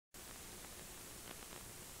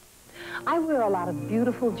I wear a lot of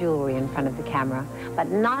beautiful jewelry in front of the camera, but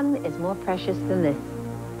none is more precious than this,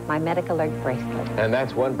 my MedicAlert bracelet. And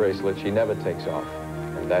that's one bracelet she never takes off.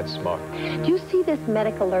 And that's smart. Do you see this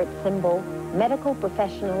MedicAlert symbol? Medical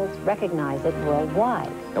professionals recognize it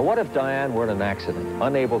worldwide. Now, what if Diahann were in an accident,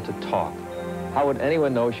 unable to talk? How would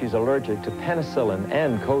anyone know she's allergic to penicillin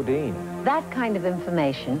and codeine? That kind of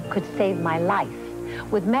information could save my life.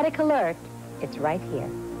 With MedicAlert, it's right here.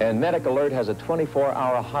 And MedicAlert has a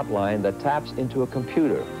 24-hour hotline that taps into a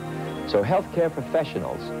computer. So healthcare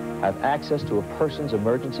professionals have access to a person's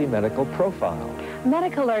emergency medical profile.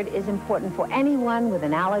 MedicAlert is important for anyone with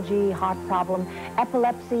an allergy, heart problem,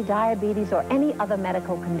 epilepsy, diabetes, or any other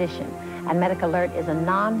medical condition. And MedicAlert is a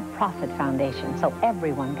non-profit foundation, so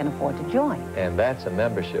everyone can afford to join. And that's a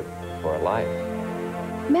membership for a life.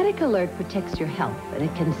 MedicAlert protects your health, and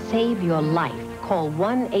it can save your life. Call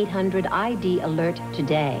 1-800-ID-ALERT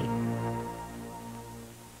today.